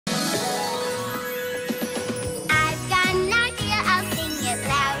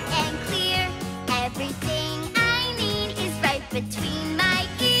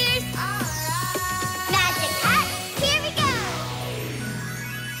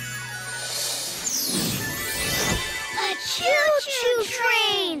Choo-choo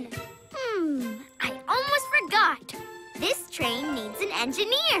train! I almost forgot. This train needs an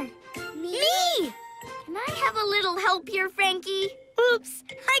engineer. Me! Can I have a little help here, Frankie? Oops,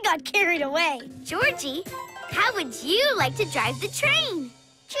 I got carried away. Georgie, how would you like to drive the train?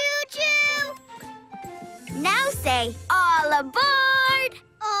 Choo-choo! Now say, all aboard!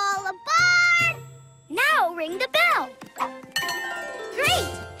 All aboard! Now ring the bell. Great!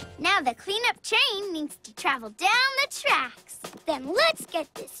 Now the cleanup train needs to travel down the tracks. Then let's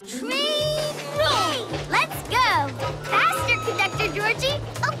get this train rolling. Let's go! Faster, Conductor Georgie!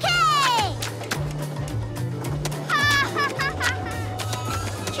 Okay!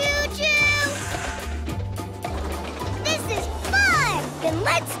 Choo-choo! This is fun! Then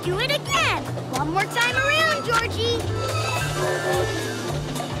let's do it again! One more time around, Georgie!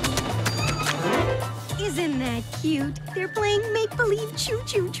 Isn't that cute? They're playing make-believe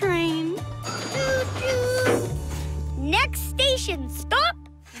choo-choo train. Choo-choo! Next station stop,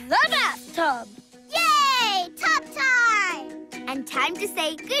 the bathtub. Yay! Tub time! And time to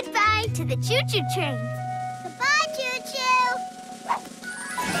say goodbye to the choo-choo train. Goodbye, choo-choo!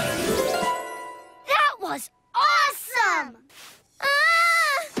 That was awesome!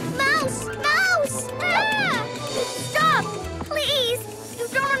 Ah! Mouse! Mouse! Ah! Stop! Please! You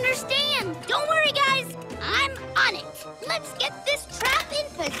don't understand. Don't worry, guys. I'm on it. Let's get this trap in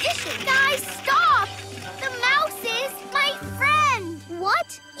position. Guys, stop! The mouse is my friend.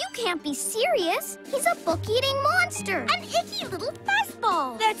 What? You can't be serious. He's a book-eating monster. An icky little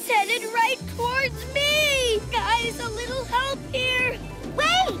fuzzball. That's headed right towards me. Guys, a little help here.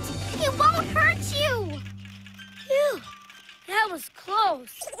 Wait! He won't hurt you. Phew, that was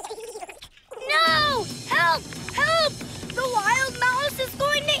close. No! Help! Help! The wild mouse is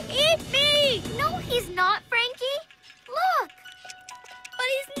going to eat me! No, he's not, Frankie. Look. But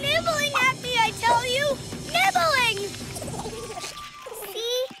he's nibbling at me, I tell you! Nibbling!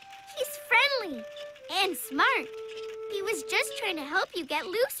 See? He's friendly and smart. He was just trying to help you get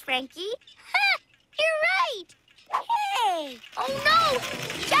loose, Frankie. Ha! You're right. Hey! Oh, no!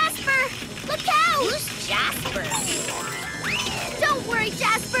 Jasper! Look out! Who's Jasper? Don't worry,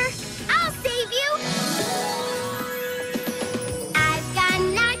 Jasper. I'll save you. I've got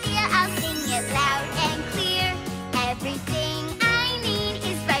an idea. I'll sing it loud and clear. Everything I need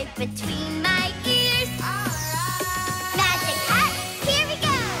is right between my ears. Magic hat, here we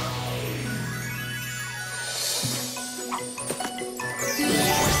go.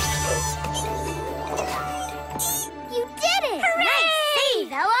 You did it! Hooray! Nice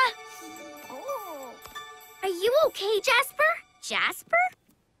save, Ella. Oh. Are you okay, Jasper? Jasper?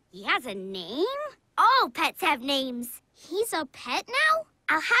 He has a name? All pets have names. He's a pet now?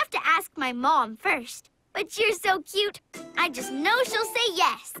 I'll have to ask my mom first. But you're so cute. I just know she'll say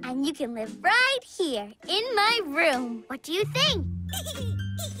yes. And you can live right here in my room. What do you think?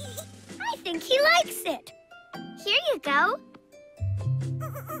 I think he likes it. Here you go.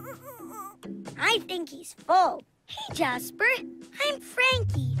 I think he's full. Hey, Jasper. I'm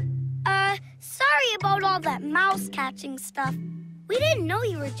Frankie. Sorry about all that mouse catching stuff. We didn't know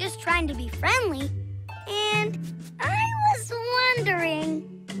you were just trying to be friendly. And I was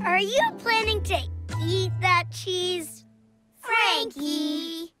wondering, are you planning to eat that cheese?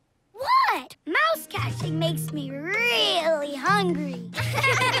 Frankie. What? Mouse catching makes me really hungry.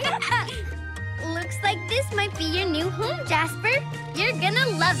 Looks like this might be your new home, Jasper. You're gonna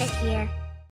love it here.